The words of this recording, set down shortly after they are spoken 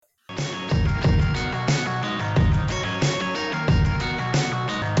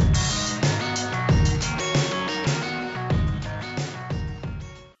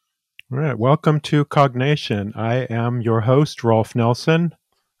All right, welcome to Cognation. I am your host, Rolf Nelson,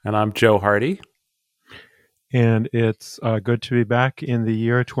 And I'm Joe Hardy. and it's good to be back in the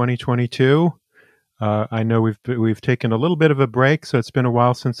year 2022. I know we've taken a little bit of a break, so it's been a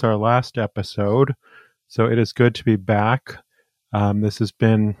while since our last episode. So it is good to be back. This has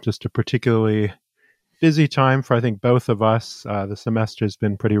been just a particularly busy time for I think both of us. The semester has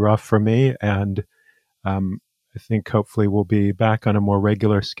been pretty rough for me, and I think hopefully we'll be back on a more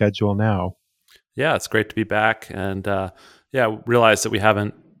regular schedule now. Yeah, it's great to be back. And realize that we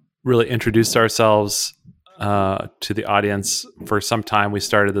haven't really introduced ourselves to the audience for some time. We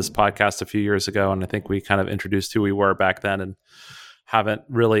started this podcast a few years ago, and I think we kind of introduced who we were back then and haven't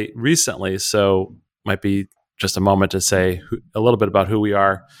really recently. So might be just a moment to say a little bit about who we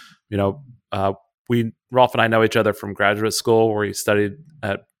are. Rolf and I know each other from graduate school, where we studied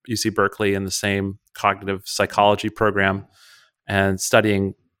at UC Berkeley in the same cognitive psychology program, and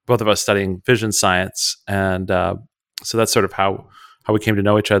both of us studying vision science. And so that's sort of how we came to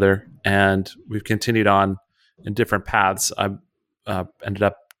know each other. And we've continued on in different paths. I ended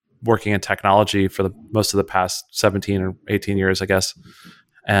up working in technology for most of the past 17 or 18 years, I guess.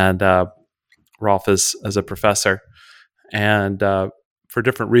 And Rolf is as a professor. And for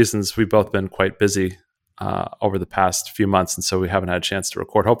different reasons, we've both been quite busy over the past few months. And so we haven't had a chance to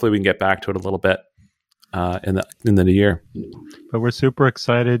record. Hopefully we can get back to it a little bit in the new year. But we're super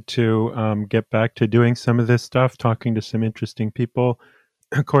excited to get back to doing some of this stuff, talking to some interesting people.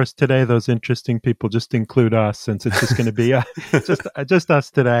 Of course, today those interesting people just include us, since it's just going to be just us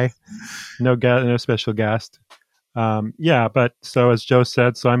today. No special guest. But so as Joe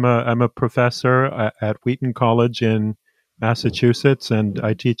said, so I'm a professor at Wheaton College in Massachusetts, and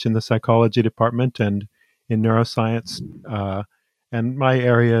I teach in the psychology department and in neuroscience. And my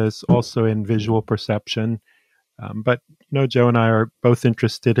area is also in visual perception. But Joe and I are both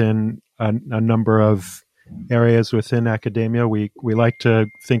interested in a number of areas within academia. We like to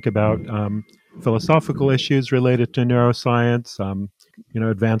think about philosophical issues related to neuroscience,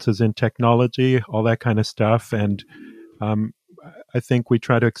 advances in technology, all that kind of stuff. And I think we've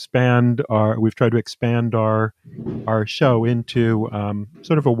tried to expand our show into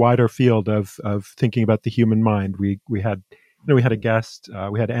sort of a wider field of thinking about the human mind. We had a guest.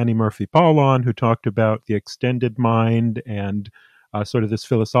 We had Annie Murphy-Paul on, who talked about the extended mind and sort of this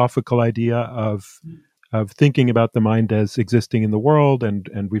philosophical idea of thinking about the mind as existing in the world. And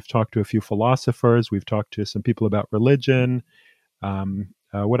we've talked to a few philosophers. We've talked to some people about religion.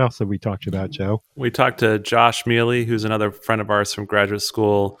 What else have we talked about, Joe? We talked to Josh Mealy, who's another friend of ours from graduate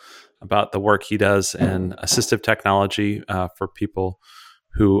school, about the work he does in assistive technology for people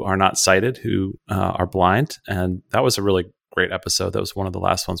who are not sighted, who are blind. And that was a really great episode. That was one of the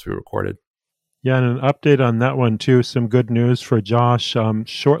last ones we recorded. Yeah, and an update on that one too. Some good news for Josh.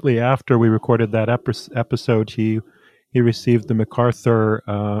 Shortly after we recorded that episode, he received the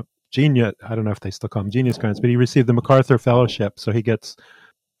MacArthur Genius. I don't know if they still call them Genius Grants, but he received the MacArthur Fellowship. So he gets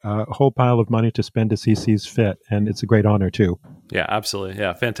a whole pile of money to spend as he sees fit, and it's a great honor too. Yeah, absolutely.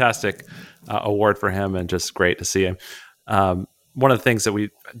 Yeah, fantastic award for him, and just great to see him. One of the things that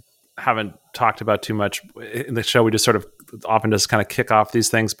we haven't talked about too much in the show, we just sort of often just kind of kick off these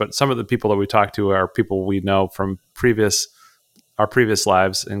things, but some of the people that we talk to are people we know from our previous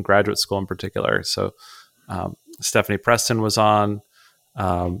lives in graduate school in particular. So Stephanie Preston was on,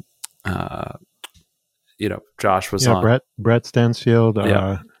 Josh was on. Brett Stansfield,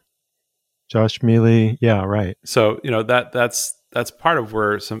 Josh Mealy. Yeah, right. So, that's part of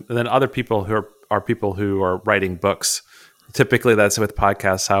where and then other people who are people who are writing books. Typically that's with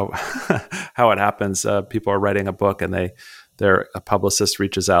podcasts, how it happens. People are writing a book and a publicist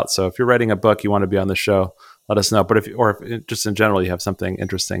reaches out. So if you're writing a book, you want to be on the show, let us know. But if just in general, you have something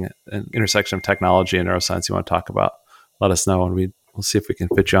interesting, an intersection of technology and neuroscience you want to talk about, let us know, and we'll see if we can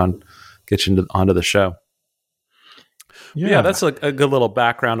fit you on, get you onto the show. Yeah, that's a good little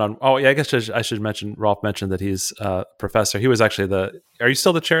background on. Oh, yeah, I guess I should mention. Rolf mentioned that he's a professor. He was actually Are you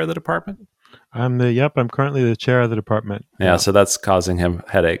still the chair of the department? I'm currently the chair of the department. Yeah, so that's causing him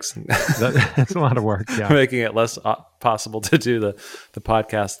headaches. That's a lot of work. Yeah, making it less possible to do the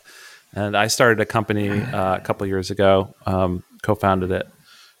podcast. And I started a company a couple of years ago. Co-founded it.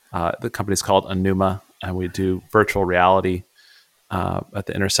 The company's called Anuma, and we do virtual reality at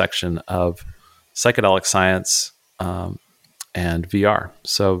the intersection of psychedelic science and VR.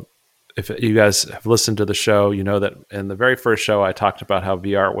 So if you guys have listened to the show, you know that in the very first show, I talked about how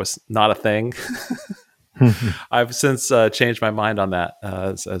VR was not a thing. I've since changed my mind on that,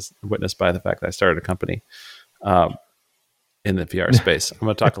 as witnessed by the fact that I started a company in the VR space. I'm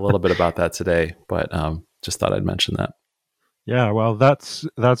going to talk a little bit about that today, but just thought I'd mention that. Yeah, well, that's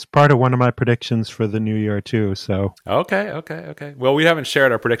part of one of my predictions for the new year too. So, Okay. Well, we haven't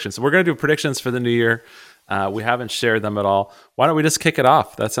shared our predictions. So we're going to do predictions for the new year. We haven't shared them at all. Why don't we just kick it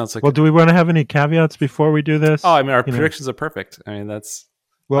off? That sounds like. well, do we want to have any caveats before we do Oh, this? I mean, our You know, predictions are perfect. I mean, that's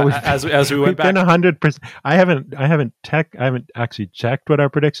well, as we went we've been back. 100%. I haven't actually checked what our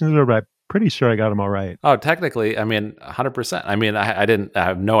predictions were, but I'm pretty sure I got them all right. Oh, technically, I mean, 100%. I mean, I didn't. I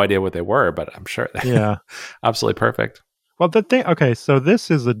have no idea what they were, but I'm sure Yeah. absolutely perfect. Well, the thing. Okay, so this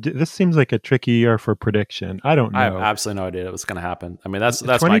seems like a tricky year for prediction. I don't I have know. absolutely no idea it was going to happen. I mean, that's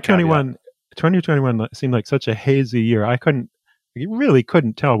my caveat. 2021, 2021 seemed like such a hazy year. You really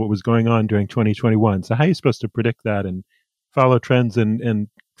couldn't tell what was going on during 2021. So how are you supposed to predict that and follow trends and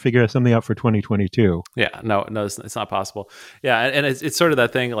figure something out for 2022? Yeah, no, it's not possible. Yeah, and it's sort of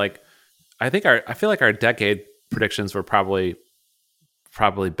that thing. Like, I feel like our decade predictions were probably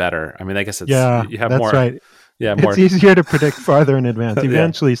better. I mean, I guess it's Yeah, you have that's more. right. Yeah, It's more. easier to predict farther in advance. Yeah,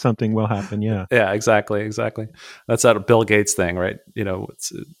 Eventually, something will happen. Yeah. yeah, exactly. That's that Bill Gates thing, right?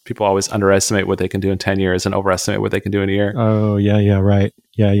 People always underestimate what they can do in 10 years and overestimate what they can do in a year. Oh, yeah, right.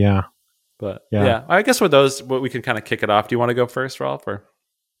 Yeah. But Yeah. yeah, I guess with those, we can kind of kick it off. Do you want to go first, Rolf? Or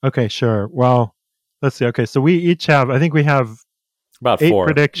Okay, sure. Well, let's see. Okay, so we each have, I think we have about eight four?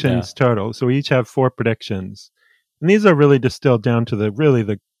 Yeah, predictions total. So we each have four predictions. And these are really distilled down to the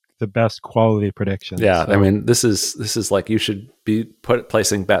best quality predictions. yeah. I So mean, this is like you should be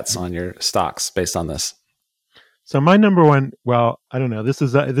placing bets on your stocks based on this. my number one, well, I don't know. This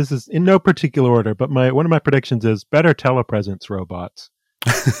is in no particular order, but my one of my predictions is better telepresence robots.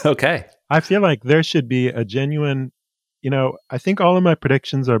 Okay. I feel like there should be a genuine, I think all of my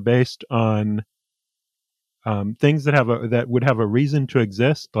predictions are based on things that would have a reason to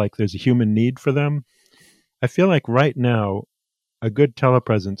exist, like there's a human need for them. I feel like right now a good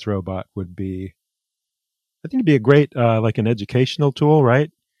telepresence robot would be, I think it'd be a great like an educational tool, right?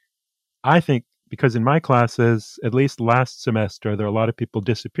 I think because in my classes, at least last semester, there are a lot of people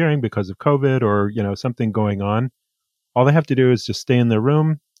disappearing because of COVID or something going on. All they have to do is just stay in their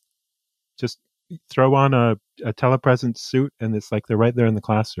room, just throw on a telepresence suit, and it's like they're right there in the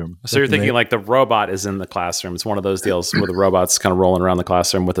classroom. So you're thinking like the robot is in the classroom. It's one of those deals where the robot's kind of rolling around the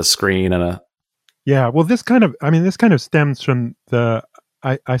classroom with a screen and a. Yeah, well, this kind of stems from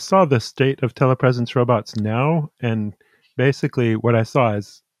I saw the state of telepresence robots now, and basically what I saw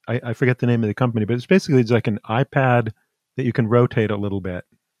is I forget the name of the company, but it's basically just like an iPad that you can rotate a little bit.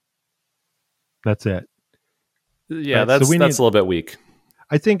 That's it. Yeah, Right. So that's we that's need. a little bit weak.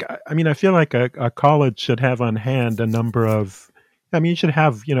 I think. I mean, I feel like a college should have on hand a number of. I mean, you should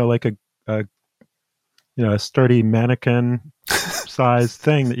have like a a sturdy mannequin size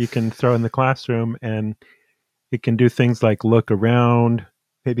thing that you can throw in the classroom, and it can do things like look around,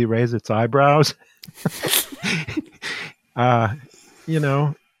 maybe raise its eyebrows, uh, you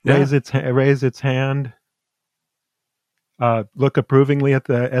know, Yeah. raise its hand, look approvingly at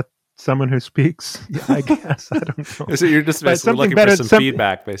someone who speaks. Yeah, I guess I don't know, So you're just but basically something looking for better. some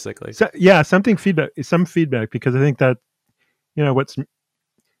feedback, basically. Yeah, some feedback, because I think that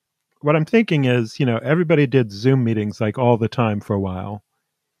what I'm thinking is everybody did Zoom meetings like all the time for a while.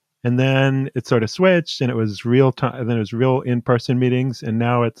 And then it sort of switched, and it was real time. And then it was real in-person meetings, and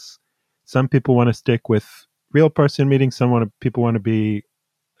now it's some people want to stick with real person meetings. People want to be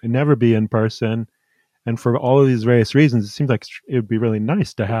never be in person, and for all of these various reasons, it seems like it would be really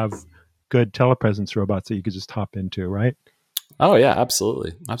nice to have good telepresence robots that you could just hop into, right? Oh yeah,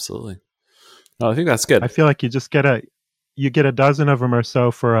 absolutely. No, I think that's I good. feel like you get a dozen of them or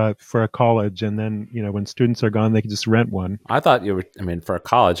so for a college, and then when students are gone, they can just rent one. I thought you were. I mean, for a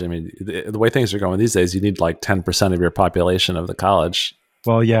college, I mean, the way things are going these days, you need like 10% of your population of the college.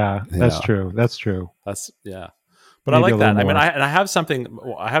 Well, yeah, You that's know, true. That's true. that's yeah. But I Maybe a like little that. I mean, more. I have something.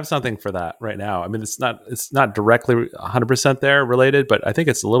 I have something for that right now. I mean, it's not directly 100% there related, but I think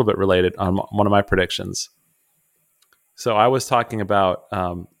it's a little bit related on one of my predictions. So I was talking about,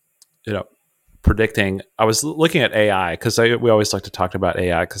 you know, predicting. I was looking at AI because we always like to talk about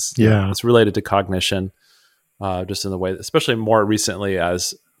AI because Yeah. it's related to cognition, just in the way, especially more recently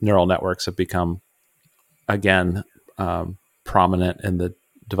as neural networks have become again prominent in the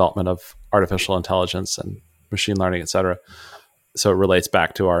development of artificial intelligence and machine learning, et cetera. So it relates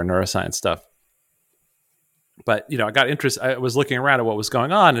back to our neuroscience stuff. But I got interested. I was looking around at what was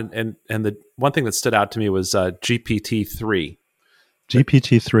going on, and the one thing that stood out to me was GPT-3.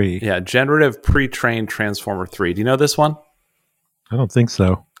 GPT-3. Yeah, Generative Pre-trained Transformer 3. Do you know this one? I don't think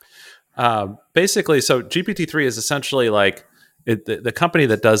so. Basically, so GPT-3 is essentially like the company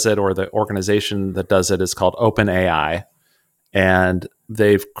that does it, or the organization that does it, is called OpenAI, and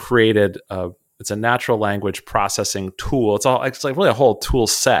they've created it's a natural language processing tool. It's like really a whole tool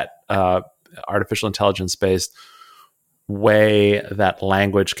set, artificial intelligence based way that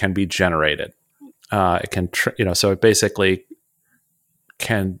language can be generated. It can, so it basically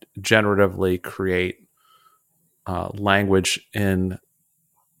can generatively create language in,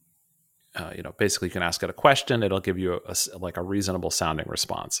 basically you can ask it a question. It'll give you a reasonable sounding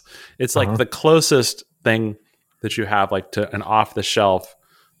response. It's like the closest thing that you have like to an off the shelf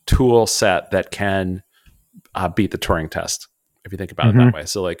tool set that can beat the Turing test, if you think about it that way.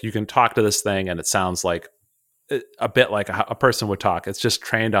 So like you can talk to this thing and it sounds like a bit like a person would talk. It's just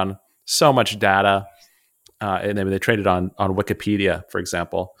trained on so much data. And they trained it on Wikipedia, for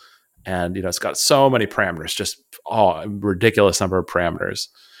example. And, it's got so many parameters, just a ridiculous number of parameters.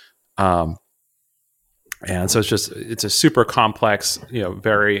 And so it's a super complex,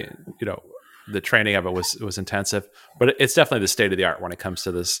 very, the training of it was intensive, but it's definitely the state of the art when it comes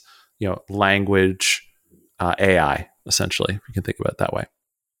to this, language, AI, essentially, if you can think about it that way.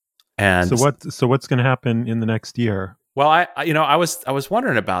 And so what's going to happen in the next year? Well, I was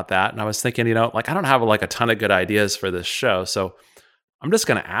wondering about that, and I was thinking, like I don't have like a ton of good ideas for this show, so I'm just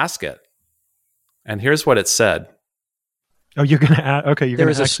going to ask it. And here's what it said. Oh, you're going to ask? Okay, there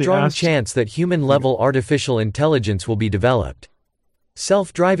is a strong chance that human-level artificial intelligence will be developed.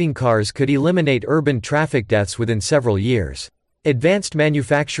 Self-driving cars could eliminate urban traffic deaths within several years. Advanced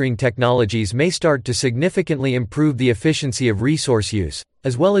manufacturing technologies may start to significantly improve the efficiency of resource use,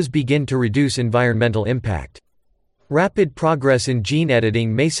 as well as begin to reduce environmental impact. Rapid progress in gene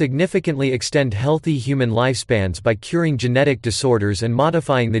editing may significantly extend healthy human lifespans by curing genetic disorders and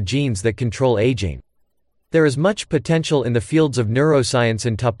modifying the genes that control aging. There is much potential in the fields of neuroscience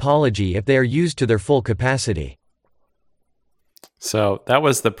and topology if they are used to their full capacity. So that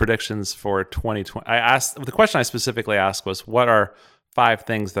was the predictions for 2020. The question I specifically asked was, what are 5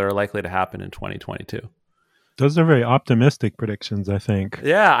 things that are likely to happen in 2022? Those are very optimistic predictions, I think.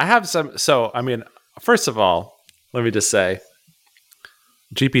 Yeah, I have some. So, first of all, let me just say,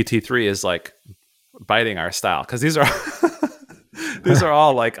 GPT-3 is like biting our style, because these are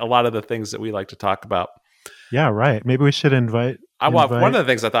all like a lot of the things that we like to talk about. Yeah, right. Maybe we should invite. One of the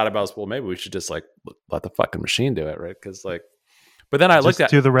things I thought about was, well, maybe we should just like let the fucking machine do it, right? Because like, but then I looked at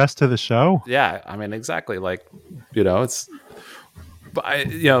do the rest of the show. Yeah, exactly. Like, it's, but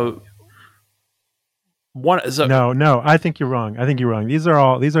one. So, no. I think you're wrong. These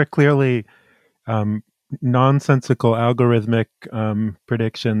are clearly nonsensical algorithmic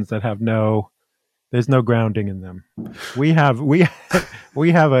predictions that have there's no grounding in them. We have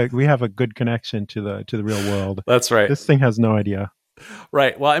a good connection to the real world. That's right. This thing has no idea.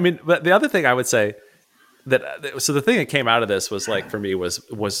 Right. Well, but the other thing I would say so the thing that came out of this was like, for me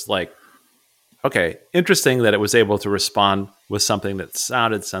was like, okay, interesting that it was able to respond with something that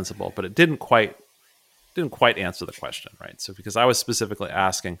sounded sensible, but it didn't quite answer the question, right? So because I was specifically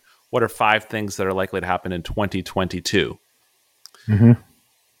asking, what are 5 things that are likely to happen in 2022?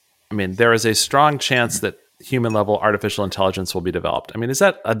 There is a strong chance that human-level artificial intelligence will be developed. Is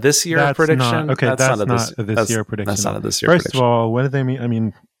that a this year prediction? That's not a this year prediction. That's not a this year prediction. First of all, what do they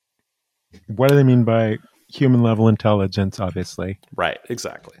mean? What do they mean by human-level intelligence, obviously? Right,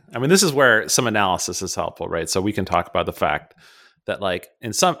 exactly. This is where some analysis is helpful, right? So we can talk about the fact that, like,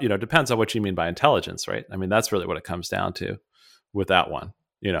 in some, depends on what you mean by intelligence, right? That's really what it comes down to with that one.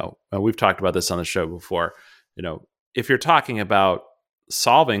 We've talked about this on the show before. If you're talking about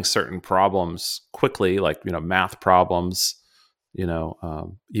solving certain problems quickly, like, math problems,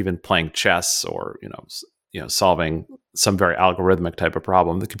 even playing chess, or, solving some very algorithmic type of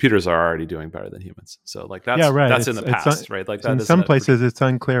problem, the computers are already doing better than humans. So like that's in the past, right? Like that in some places it's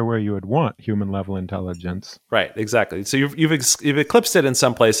unclear where you would want human level intelligence. Right, exactly. So you've eclipsed it in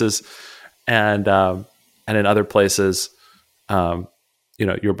some places, and in other places,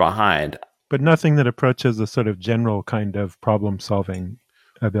 you're behind. But nothing that approaches a sort of general kind of problem solving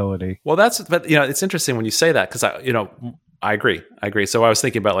ability. Well, but it's interesting when you say that, because I agree. So I was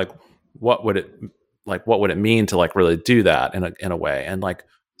thinking about like, what would it mean to like really do that in a way? And like,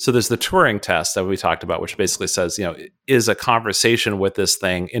 so there's the Turing test that we talked about, which basically says, is a conversation with this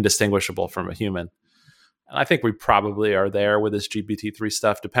thing indistinguishable from a human? And I think we probably are there with this GPT-3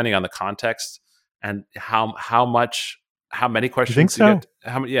 stuff, depending on the context and how many questions you think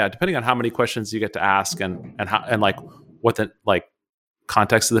so? Depending on how many questions you get to ask and like what the like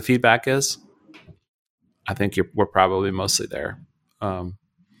context of the feedback is. I think we're probably mostly there.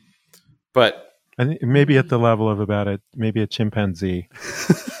 But I think maybe at the level of maybe a chimpanzee.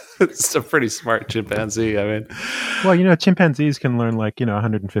 It's a pretty smart chimpanzee. Well, chimpanzees can learn like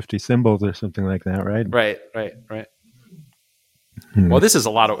 150 symbols or something like that, right? Right. Well, this is a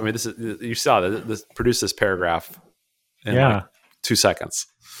lot of. I mean, this is you saw that this produced this paragraph in like 2 seconds.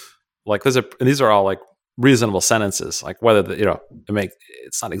 Like these are all like reasonable sentences. Like whether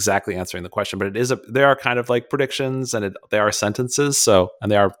it's not exactly answering the question, but they are kind of like predictions, and they are sentences. So,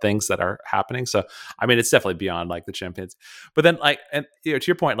 and they are things that are happening. So, I mean, it's definitely beyond like the chimpanzee. But then, like, and to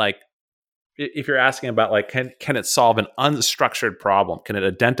your point, like, if you're asking about like, can it solve an unstructured problem? Can it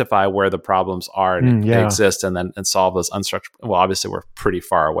identify where the problems are and they exist, and solve those unstructured? Well, obviously, we're pretty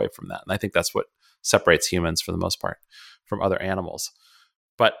far away from that, and I think that's what separates humans for the most part from other animals.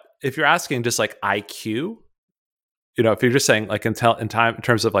 But if you're asking just like IQ, if you're just saying like in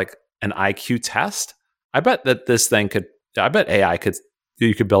terms of like an IQ test, I bet that this thing I bet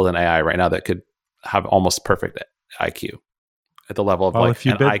you could build an AI right now that could have almost perfect IQ at the level of an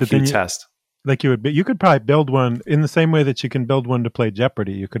IQ test. Like you could probably build one in the same way that you can build one to play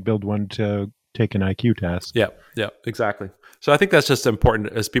Jeopardy. You could build one to take an IQ test. Yeah, exactly. So I think that's just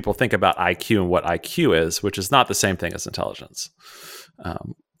important as people think about IQ and what IQ is, which is not the same thing as intelligence.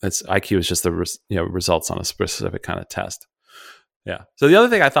 IQ is just the results on a specific kind of test. Yeah. So the other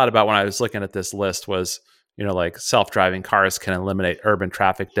thing I thought about when I was looking at this list was, like self-driving cars can eliminate urban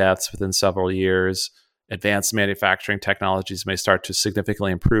traffic deaths within several years. Advanced manufacturing technologies may start to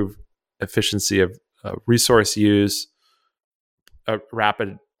significantly improve efficiency of resource use.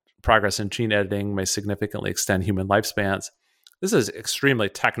 Rapid progress in gene editing may significantly extend human lifespans. This is extremely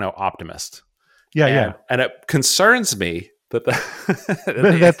techno-optimist. Yeah. And it concerns me that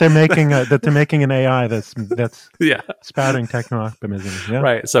that they're making an AI that's spouting techno-optimism. Yeah.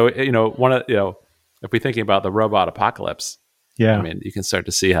 Right. So if we're thinking about the robot apocalypse, I mean, you can start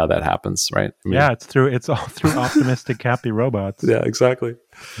to see how that happens, right? I mean, it's all through optimistic, happy robots. Yeah, exactly.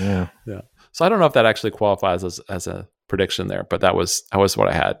 Yeah. So I don't know if that actually qualifies as a prediction there, but that was what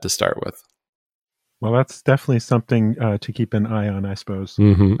I had to start with. Well, that's definitely something to keep an eye on, I suppose.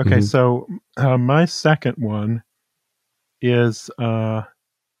 Mm-hmm, okay, so my second one is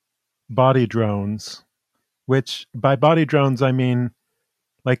body drones, which by body drones I mean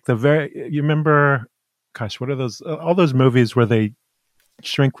like you remember, gosh, what are those? All those movies where they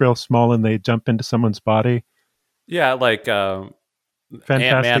shrink real small and they jump into someone's body. Yeah, like Fantastic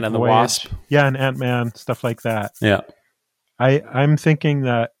Ant-Man and the Wasp. Yeah, and Ant-Man, stuff like that. Yeah, I'm thinking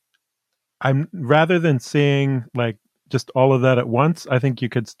that I'm rather than seeing like just all of that at once, I think you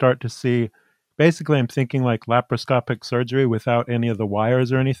could start to see. Basically, I'm thinking like laparoscopic surgery without any of the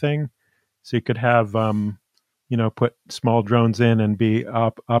wires or anything. So you could have, put small drones in and be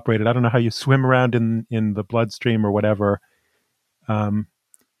operated. I don't know how you swim around in the bloodstream or whatever.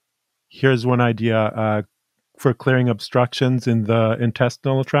 Here's one idea for clearing obstructions in the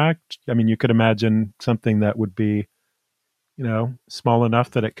intestinal tract. I mean, you could imagine something that would be, small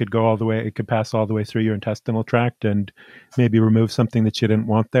enough that it could pass all the way through your intestinal tract and maybe remove something that you didn't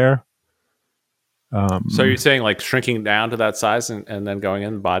want there. So you're saying like shrinking down to that size and then going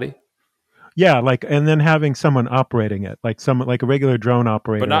in the body? Yeah, and then having someone operating it, like a regular drone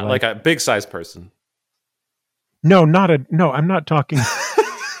operator, but not like a big size person. No, I'm not talking.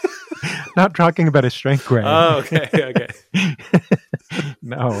 Not talking about a shrink ray. Oh, okay.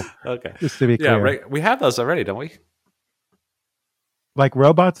 No. Okay. Just to be clear. Yeah, right. We have those already, don't we? Like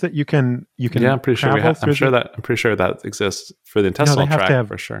robots that you can. Yeah, I'm pretty sure we have. I'm pretty sure that exists for the intestinal tract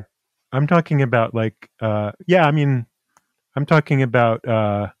for sure. I'm talking about I'm talking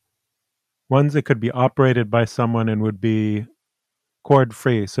about ones that could be operated by someone and would be cord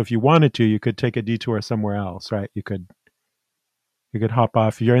free. So if you wanted to, you could take a detour somewhere else, right? You could hop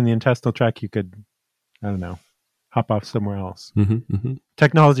off. If you're in the intestinal tract, you could, I don't know, hop off somewhere else. Mm-hmm, mm-hmm.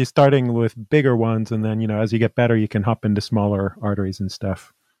 Technology starting with bigger ones, and then, as you get better, you can hop into smaller arteries and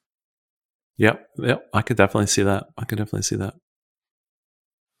stuff. Yep. I could definitely see that.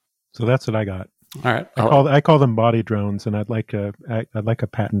 So that's what I got. All right. I call them body drones, and I'd like a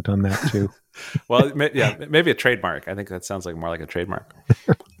patent on that too. Well, maybe a trademark. I think that sounds like more like a trademark.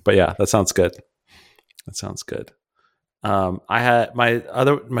 But yeah, that sounds good. I had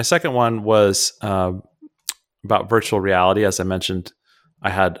my second one was about virtual reality. As I mentioned, I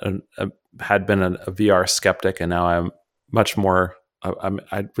had been a VR skeptic, and now I'm much more.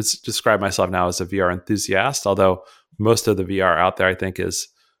 I would describe myself now as a VR enthusiast. Although most of the VR out there, I think, is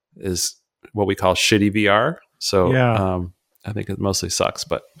what we call shitty VR. So I think it mostly sucks.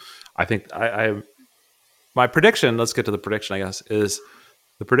 But I think my prediction. Let's get to the prediction. I guess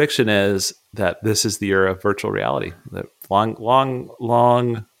the prediction is that this is the era of virtual reality. That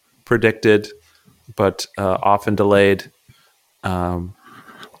long predicted, but often delayed,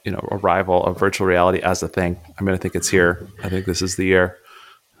 arrival of virtual reality as a thing. I mean, I think it's here. I think this is the year.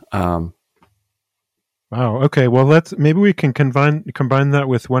 Wow. Okay. Well, maybe we can combine that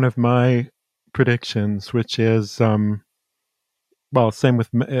with one of my predictions, which is well, same with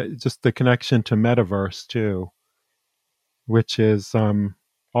just the connection to metaverse too, which is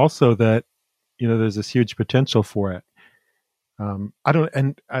also that there's this huge potential for it. I don't,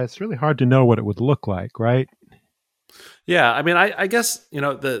 and it's really hard to know what it would look like, right? Yeah, I mean, I guess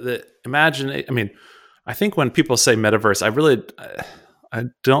the imagine. I mean, I think when people say metaverse, I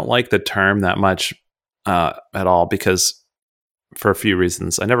don't like the term that much at all, because for a few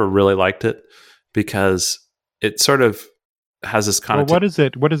reasons. I never really liked it because it sort of has this Well,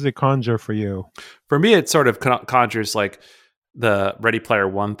 connotation. what does it conjure for you? For me, it sort of conjures like the Ready Player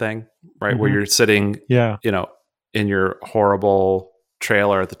One thing, right? Where Hmm. you're sitting, Yeah. in your horrible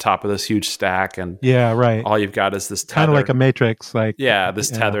trailer at the top of this huge stack, and Yeah. Right. all you've got is this Kind of like a tether. Matrix, like Yeah,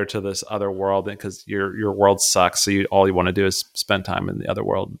 this yeah. tether to this other world, because your world sucks. So all you want to do is spend time in the other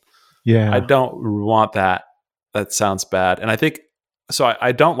world. I Yeah. don't want that. That sounds bad, and I think so.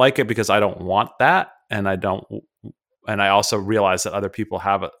 I don't like it because I don't want that, and I also realize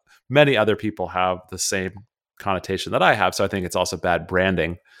that many other people have the same connotation that I have. So I think it's also bad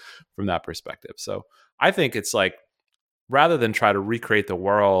branding from that perspective. So I think it's like, rather than try to recreate the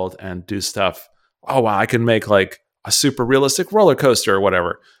world and do stuff, oh wow, I can make like a super realistic roller coaster or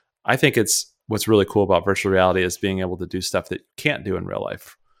whatever. I think it's what's really cool about virtual reality is being able to do stuff that you can't do in real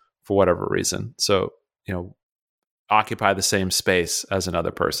life for whatever reason. So, occupy the same space as another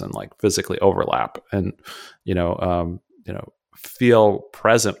person, like physically overlap, and you know, um, feel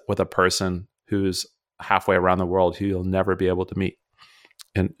present with a person who's halfway around the world who you'll never be able to meet.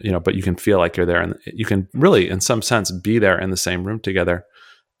 And but you can feel like you're there, and you can really, in some sense, be there in the same room together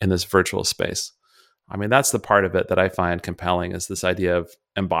in this virtual space. I mean, that's the part of it that I find compelling, is this idea of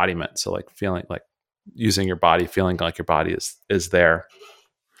embodiment. So like feeling like using your body, feeling like your body is there.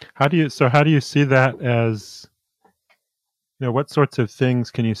 How do you see that as, what sorts of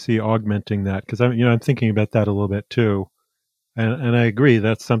things can you see augmenting that? Because I'm thinking about that a little bit too, and I agree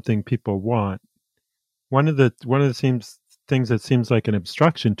that's something people want. One of the things that seems like an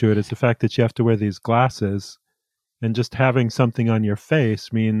obstruction to it is the fact that you have to wear these glasses, and just having something on your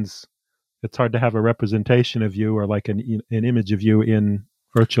face means it's hard to have a representation of you, or like an image of you in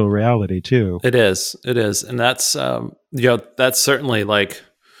virtual reality too. It is, and that's certainly like,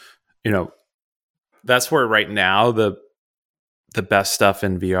 you know, that's where right now the best stuff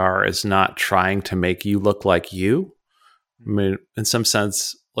in VR is not trying to make you look like you. I mean, in some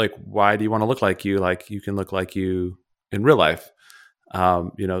sense, like, why do you want to look like you? Like, you can look like you in real life.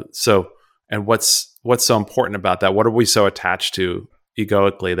 So, and what's so important about that? What are we so attached to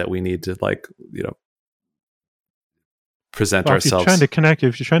egoically that we need to, like, present Well, ourselves? if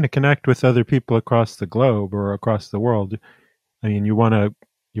you're trying to connect with other people across the globe or across the world, I mean, you want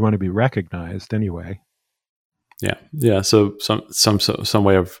to be recognized anyway. Yeah, yeah. So some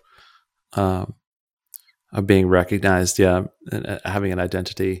way of being recognized. Yeah, and having an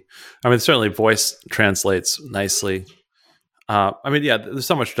identity. I mean, certainly voice translates nicely. I mean, yeah, there's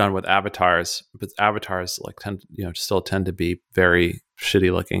so much done with avatars, but avatars like still tend to be very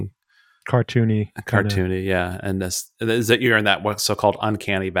shitty looking, Cartoony, kind of. cartoony. Yeah, and this is that you're in that what's so-called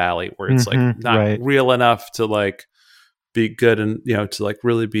uncanny valley, where it's like not Right. real enough to like be good, and to like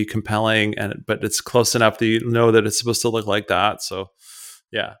really be compelling, but it's close enough that you know that it's supposed to look like that. So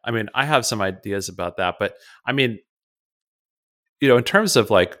yeah, I mean, I have some ideas about that, but I mean, in terms of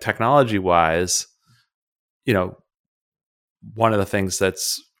like technology wise, you know one of the things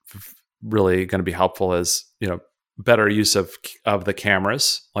that's really going to be helpful is better use of the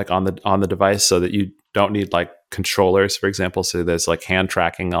cameras, like on the device, so that you don't need like controllers, for example. So there's like hand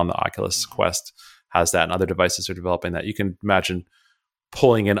tracking on the Oculus Quest has that, and other devices are developing that. You can imagine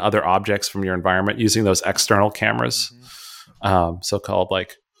pulling in other objects from your environment using those external cameras, so-called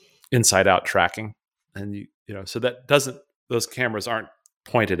like inside out tracking. And so that doesn't, those cameras aren't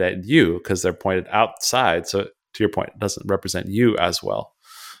pointed at you because they're pointed outside. So to your point, it doesn't represent you as well.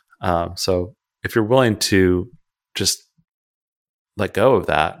 So if you're willing to just let go of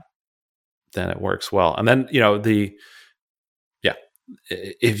that, then it works well. And then,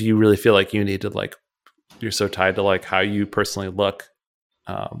 if you really feel like you need to, like, you're so tied to like how you personally look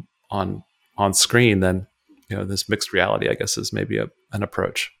on screen, then, this mixed reality, I guess, is maybe an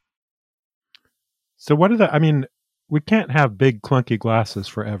approach. So I mean, we can't have big clunky glasses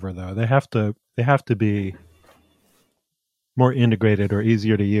forever though. They have to be more integrated or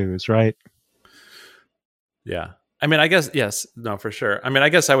easier to use, right? Yeah. I mean, I guess, yes, no, for sure. I mean, I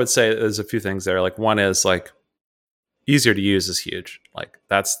guess I would say there's a few things there. Like, one is like easier to use is huge. Like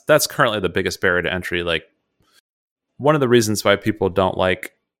that's currently the biggest barrier to entry. Like, one of the reasons why people don't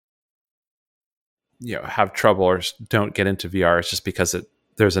like have trouble or don't get into VR, it's just because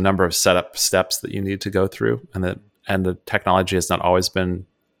there's a number of setup steps that you need to go through, and the technology has not always been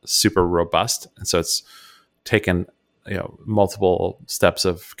super robust, and so it's taken multiple steps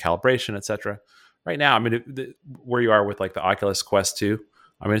of calibration, etc. Right now, I mean, where you are with like the Oculus Quest 2,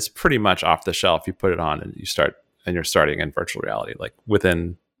 I mean, it's pretty much off the shelf. You put it on and you're starting in virtual reality like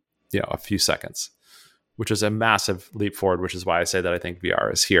within a few seconds, which is a massive leap forward. Which is why I say that I think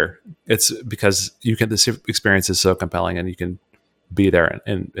VR is here. It's because this experience is so compelling, and you can be there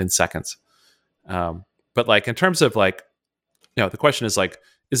in seconds. But like in terms of like, the question is like,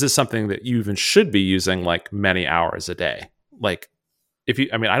 is this something that you even should be using like many hours a day? Like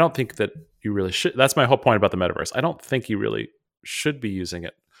I don't think that you really should. That's my whole point about the metaverse. I don't think you really should be using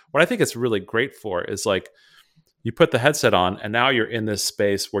it. What I think it's really great for is like, you put the headset on and now you're in this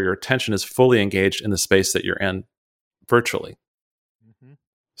space where your attention is fully engaged in the space that you're in virtually. Mm-hmm.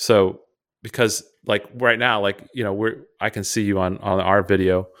 So because like right now, like, I can see you on our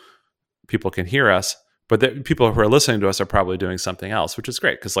video, people can hear us, but the people who are listening to us are probably doing something else, which is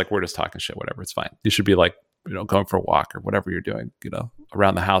great. Cause like, we're just talking shit, whatever. It's fine. You should be like, going for a walk or whatever you're doing,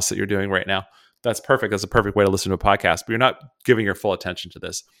 around the house that you're doing right now. That's perfect. That's a perfect way to listen to a podcast, but you're not giving your full attention to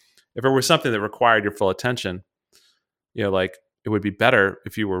this. If it were something that required your full attention, like it would be better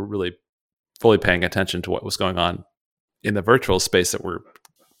if you were really fully paying attention to what was going on in the virtual space that we're,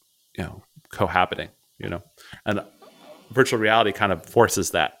 cohabiting, and virtual reality kind of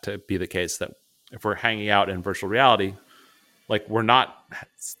forces that to be the case, that if we're hanging out in virtual reality, like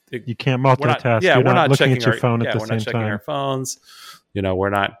you can't multitask. We're not looking checking at your phone at the we're same not checking time. our phones. We're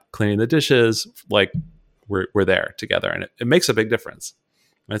not cleaning the dishes. Like we're there together, and it makes a big difference.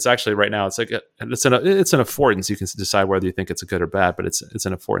 And it's actually right now, it's like it's an affordance. You can decide whether you think it's a good or bad, but it's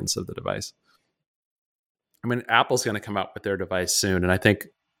an affordance of the device. I mean, Apple's going to come out with their device soon, and I think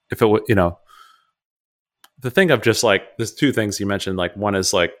if it would, the thing of just like, there's two things you mentioned. Like one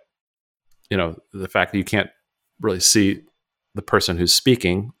is like, the fact that you can't really see the person who's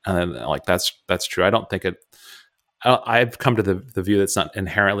speaking, and then like that's true. I don't think it. I've come to the view that's not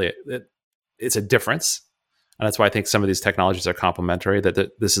inherently it's a difference. And that's why I think some of these technologies are complementary, that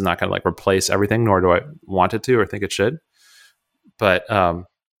this is not going to like replace everything, nor do I want it to or think it should. But the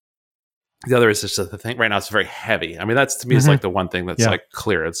other is just the thing right now, it's very heavy. I mean, that's to me is like the one thing that's like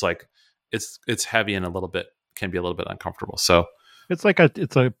clear. It's like, it's heavy and can be a little bit uncomfortable. So it's like a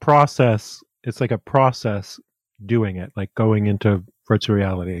process. It's like a process doing it, like going into virtual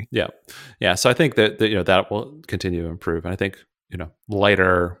reality. Yeah. Yeah. So I think that that will continue to improve. And I think,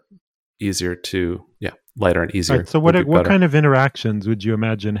 lighter and easier. Right, so what kind of interactions would you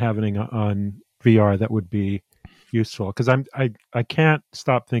imagine having on VR that would be useful? Because I can't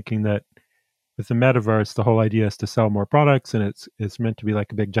stop thinking that with the metaverse, the whole idea is to sell more products, and it's meant to be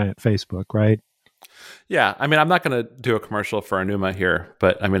like a big giant Facebook, right? Yeah, I mean, I'm not going to do a commercial for Anuma here,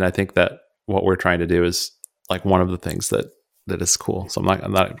 but I mean, I think that what we're trying to do is like one of the things that is cool. So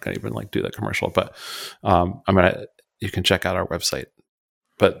I'm not going to even like do the commercial, but you can check out our website.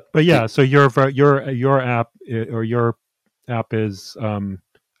 But yeah, so your app or your app is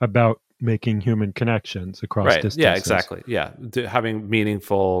about making human connections across distances. Yeah, exactly. Yeah, having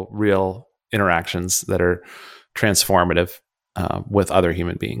meaningful, real interactions that are transformative with other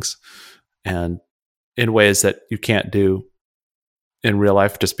human beings, and in ways that you can't do in real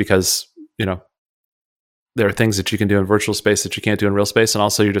life, just because there are things that you can do in virtual space that you can't do in real space, and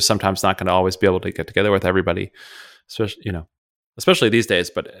also you're just sometimes not going to always be able to get together with everybody, especially these days,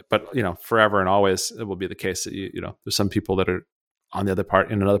 but forever and always it will be the case that there's some people that are in another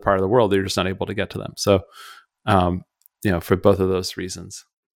part of the world that you're just not able to get to them. So, for both of those reasons,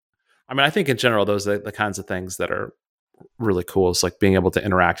 I mean, I think in general, those are the kinds of things that are really cool. Is like being able to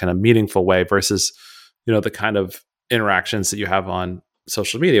interact in a meaningful way versus, the kind of interactions that you have on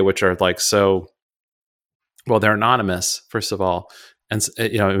social media, which are like, they're anonymous, first of all, and,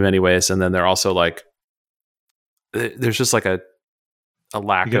 in many ways. And then they're also like, there's just like a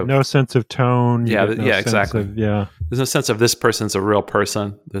lack you get of no sense of tone. Exactly. There's no sense of this person's a real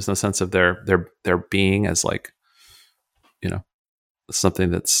person. There's no sense of their being as like,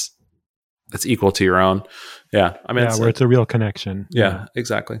 something that's equal to your own. Yeah. I mean, where it's a real connection. Yeah,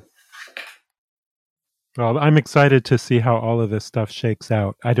 exactly. Well, I'm excited to see how all of this stuff shakes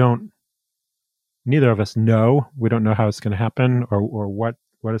out. Neither of us know. We don't know how it's going to happen or what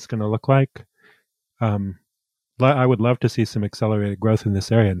it's going to look like. I would love to see some accelerated growth in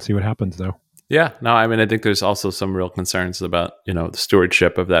this area and see what happens, though. Yeah, no, I mean, I think there's also some real concerns about, the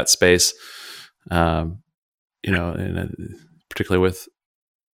stewardship of that space, and particularly with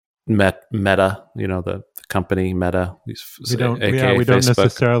Meta, the company, Meta. We don't. AKA We don't Facebook.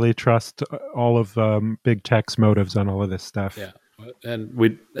 necessarily trust all of big tech's motives on all of this stuff. Yeah, and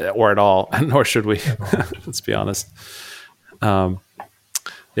or at all, nor should we. Let's be honest.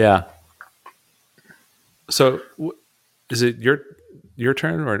 Yeah. So, is it your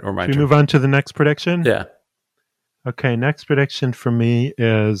turn or my Should we turn? move on to the next prediction? Yeah. Okay, next prediction for me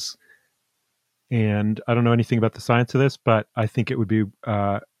is, and I don't know anything about the science of this, but I think it would be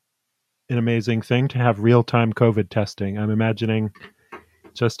an amazing thing to have real-time COVID testing. I'm imagining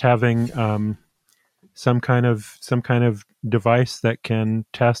just having some kind of device that can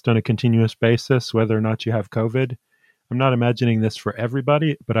test on a continuous basis whether or not you have COVID. I'm not imagining this for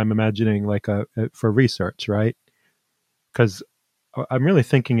everybody, but I'm imagining like for research, right? Because I'm really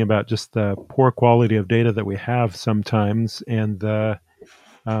thinking about just the poor quality of data that we have sometimes, and the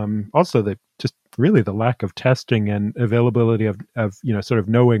also the just really the lack of testing and availability of sort of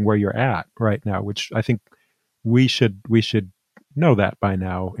knowing where you're at right now, which I think we should know that by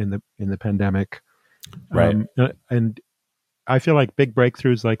now in the pandemic, Right. And I feel like big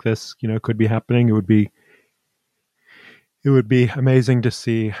breakthroughs like this, could be happening. It would be amazing to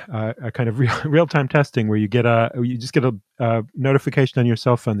see a kind of real time testing where you just get a notification on your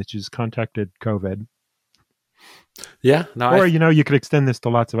cell phone that you just contacted COVID. Yeah. No. Or you could extend this to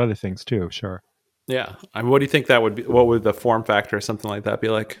lots of other things too. Sure. Yeah. What do you think that would be? What would the form factor or something like that be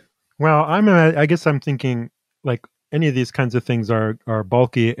like? Well, I guess I'm thinking like any of these kinds of things are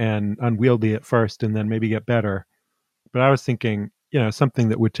bulky and unwieldy at first, and then maybe get better. But I was thinking, something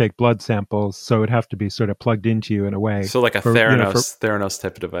that would take blood samples, so it'd have to be sort of plugged into you in a way. So like a Theranos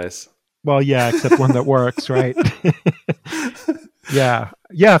type of device. Well, yeah, except one that works, right? Yeah,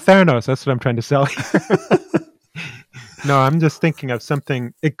 Theranos. That's what I'm trying to sell here. No, I'm just thinking of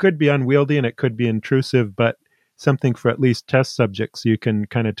something. It could be unwieldy and it could be intrusive, but something for at least test subjects. So you can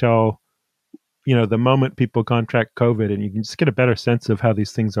kind of tell, the moment people contract COVID, and you can just get a better sense of how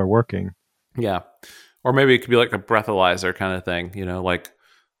these things are working. Yeah. Or maybe it could be like a breathalyzer kind of thing, like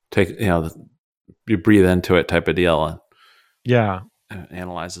take, you breathe into it type of deal. And yeah.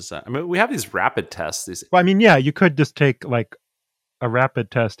 Analyzes that. I mean, we have these rapid tests. Well, I mean, yeah, you could just take like a rapid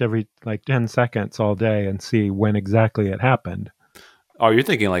test every like 10 seconds all day and see when exactly it happened. Oh, you're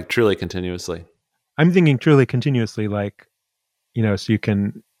thinking like truly continuously. I'm thinking truly continuously, like, so you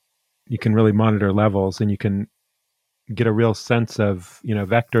can really monitor levels and you can get a real sense of,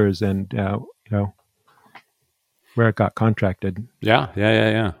 vectors and, where it got contracted. Yeah.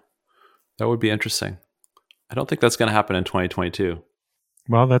 That would be interesting. I don't think that's going to happen in 2022.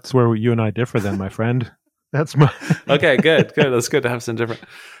 Well, that's where you and I differ then, my friend. That's my... Okay, good. That's good to have some different...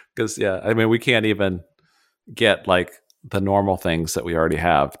 Because, I mean, we can't even get like the normal things that we already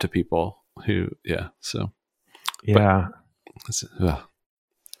have to people who, so... Yeah.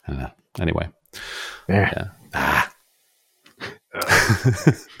 I don't know. Anyway. Yeah.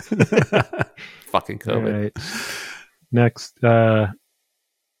 Fucking COVID. Right. Next,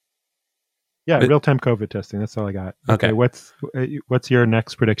 real-time COVID testing. That's all I got. Okay. What's your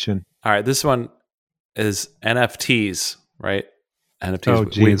next prediction? All right, this one is NFTs, right? NFTs. Oh,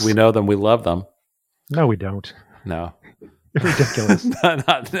 geez. We know them. We love them. No, we don't. No. Ridiculous. No.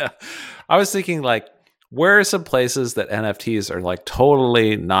 I was thinking like, where are some places that NFTs are like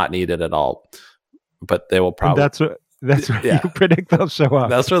totally not needed at all, but they will probably... And that's where you predict they'll show up.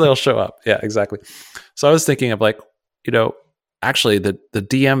 That's where they'll show up. Yeah, exactly. So I was thinking of like, actually the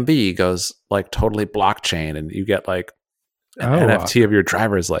DMV goes like totally blockchain and you get like an NFT of your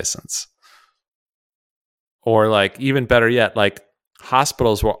driver's license. Or like even better yet, like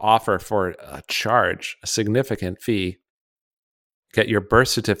hospitals will offer for a charge, a significant fee, get your birth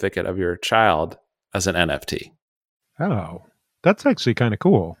certificate of your child as an NFT. Oh, that's actually kind of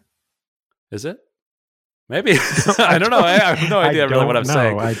cool. Is it? Maybe. I don't know. I have no idea really what I'm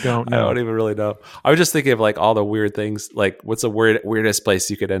saying. I don't know. I don't even really know. I was just thinking of like all the weird things. Like what's the weirdest place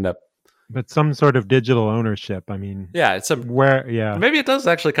you could end up? But some sort of digital ownership. I mean, yeah, it's maybe it does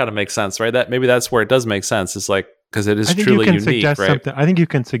actually kind of make sense, right? Maybe that's where it does make sense. It's like, because it is truly unique, right? I think you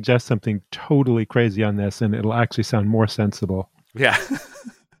can suggest something totally crazy on this and it'll actually sound more sensible. Yeah,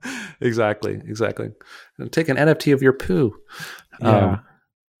 exactly. Take an NFT of your poo. Yeah.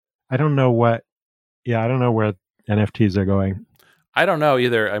 I don't know where NFTs are going. I don't know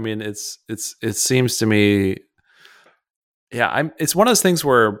either. I mean, it seems to me, it's one of those things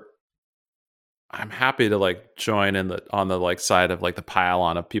where I'm happy to like join on the like side of like the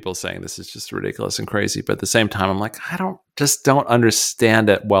pile-on of people saying this is just ridiculous and crazy. But at the same time, I'm like, I don't understand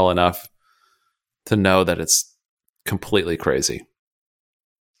it well enough to know that it's completely crazy.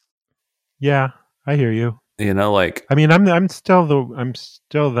 Yeah, I hear you. Like, I mean, I'm still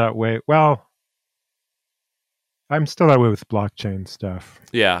that way. Well, I'm still that way with blockchain stuff.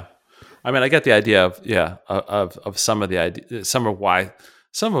 Yeah, I mean, I get the idea of some of the idea, some of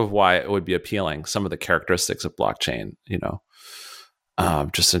why it would be appealing, some of the characteristics of blockchain,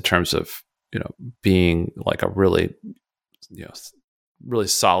 just in terms of being like a really really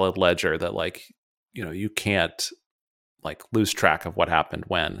solid ledger that like you can't like lose track of what happened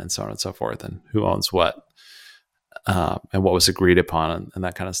when, and so on and so forth, and who owns what, and what was agreed upon, and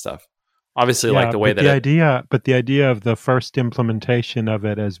that kind of stuff. Obviously, like the way that the idea of the first implementation of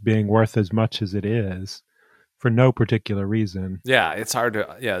it as being worth as much as it is for no particular reason. Yeah, it's hard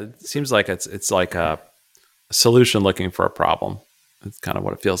to. Yeah, it seems like it's like a solution looking for a problem. It's kind of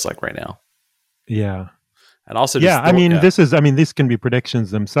what it feels like right now. Yeah, and also, these can be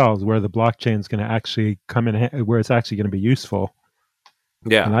predictions themselves where the blockchain is going to actually come in, where it's actually going to be useful.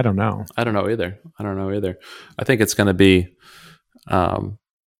 Yeah, and I don't know. I don't know either. I think it's going to be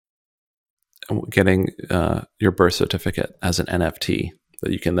getting your birth certificate as an NFT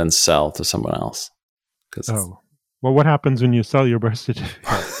that you can then sell to someone else. Well, what happens when you sell your birth certificate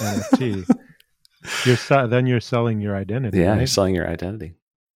NFT? Then you're selling your identity. Yeah, right? You're selling your identity.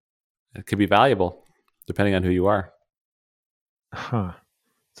 It could be valuable depending on who you are. Huh.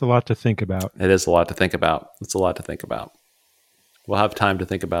 It's a lot to think about. It is a lot to think about. It's a lot to think about. We'll have time to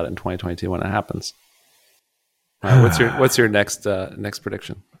think about it in 2022 when it happens. All right, what's your next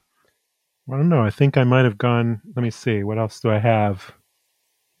prediction? I don't know. I think I might have gone. Let me see. What else do I have?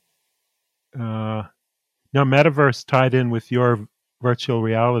 Now, metaverse tied in with your virtual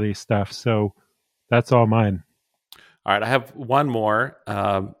reality stuff, so that's all mine. All right, I have one more,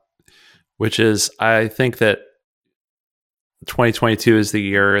 which is I think that 2022 is the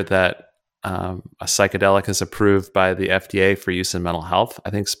year that a psychedelic is approved by the FDA for use in mental health.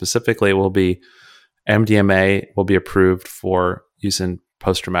 I think specifically it will be MDMA will be approved for use in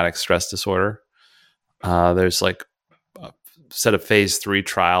post-traumatic stress disorder. There's like a set of phase 3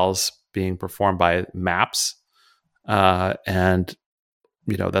 trials being performed by MAPS. And,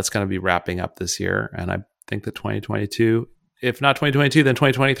 that's going to be wrapping up this year. And I think that 2022, if not 2022, then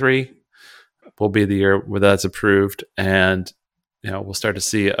 2023 will be the year where that's approved. And, we'll start to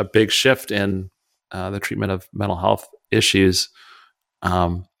see a big shift in the treatment of mental health issues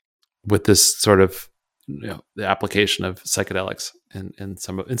with this sort of, the application of psychedelics in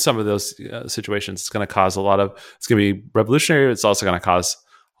some of those situations. It's going to cause it's going to be revolutionary. It's also going to cause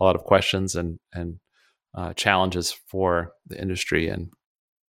a lot of questions and challenges for the industry and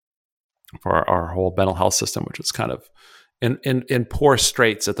for our whole mental health system, which is kind of in poor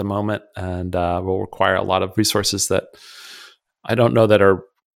straits at the moment, and will require a lot of resources that I don't know that are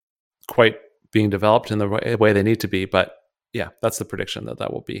quite being developed in the way they need to be. But yeah, that's the prediction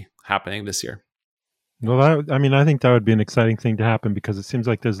that will be happening this year. Well, I think that would be an exciting thing to happen because it seems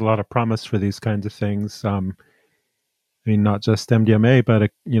like there's a lot of promise for these kinds of things. Not just MDMA,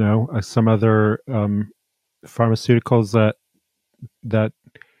 but some other pharmaceuticals that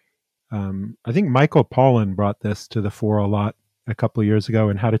I think Michael Pollan brought this to the fore a lot a couple of years ago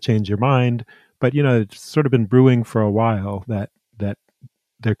in How to Change Your Mind. But it's sort of been brewing for a while that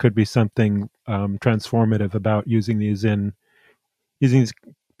there could be something transformative about using these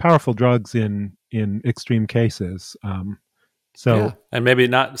powerful drugs in extreme cases. And maybe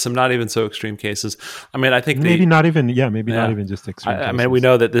not even so extreme cases. I think not even just extreme cases. We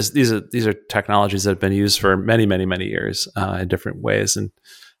know that these are technologies that have been used for many, many, many years in different ways, and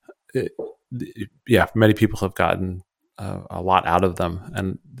many people have gotten a lot out of them.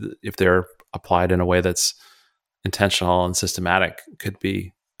 And if they're applied in a way that's intentional and systematic, could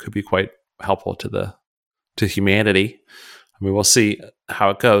be quite helpful to humanity. We'll see how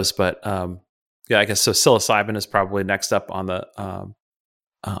it goes, but I guess so. Psilocybin is probably next up on the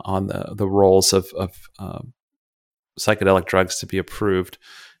rolls of psychedelic drugs to be approved,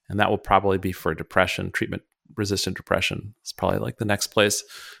 and that will probably be for depression, treatment-resistant depression. It's probably like the next place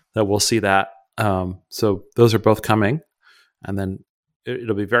that we'll see that. So those are both coming, and then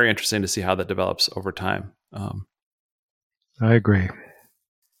it'll be very interesting to see how that develops over time. I agree.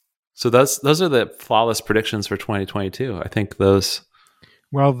 So those are the flawless predictions for 2022. I think those.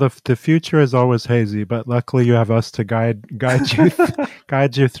 Well, the future is always hazy, but luckily you have us to guide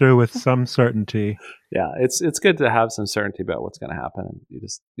you through with some certainty. Yeah, it's good to have some certainty about what's going to happen. You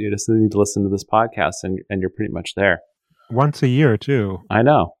just need to listen to this podcast, and you're pretty much there. Once a year, too. I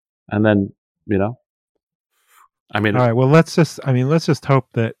know, and then all right. Well, let's just hope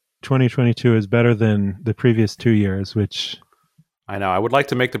that 2022 is better than the previous 2 years, which. I know. I would like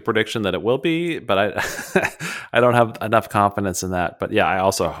to make the prediction that it will be, but I don't have enough confidence in that. But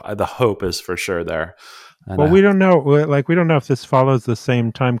yeah, the hope is for sure there. And we don't know. We don't know if this follows the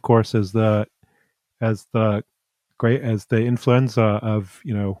same time course as the great as the influenza of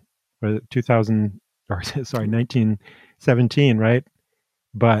 2000 or sorry 1917, right?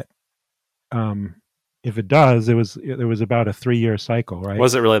 But if it does, it was about a 3-year cycle, right?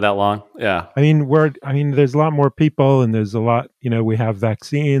 Was it really that long? Yeah. I mean, there's a lot more people, and there's a lot, we have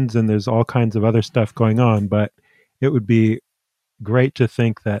vaccines, and there's all kinds of other stuff going on. But it would be great to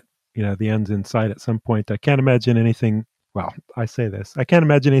think that the end's in sight at some point. I can't imagine anything. Well, I say this. I can't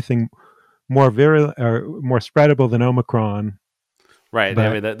imagine anything more virulent or more spreadable than Omicron. Right. But,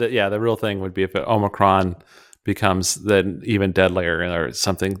 I mean, the real thing would be if Omicron becomes then even deadlier, or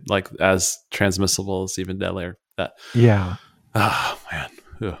something like as transmissible as even deadlier. Yeah. Oh man.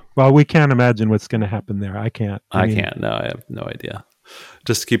 Ugh. Well, we can't imagine what's going to happen there. I can't. I can't. No, I have no idea.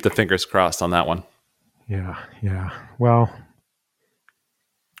 Just keep the fingers crossed on that one. Yeah. Yeah. Well,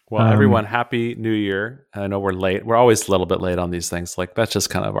 everyone, Happy New Year. I know we're late. We're always a little bit late on these things. Like, that's just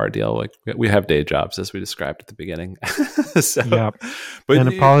kind of our deal. Like, we have day jobs, as we described at the beginning. So, yeah. But and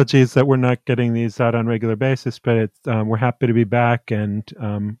apologies that we're not getting these out on a regular basis, but we're happy to be back. And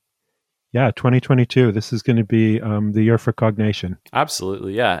 2022, this is going to be the year for Cognition.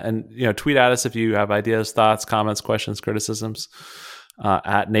 Absolutely. Yeah. And, tweet at us if you have ideas, thoughts, comments, questions, criticisms,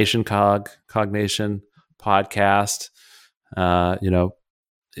 at NationCog, Cognition podcast. Let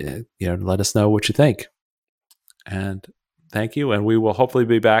us know what you think. And thank you. And we will hopefully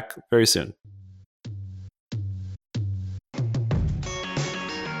be back very soon.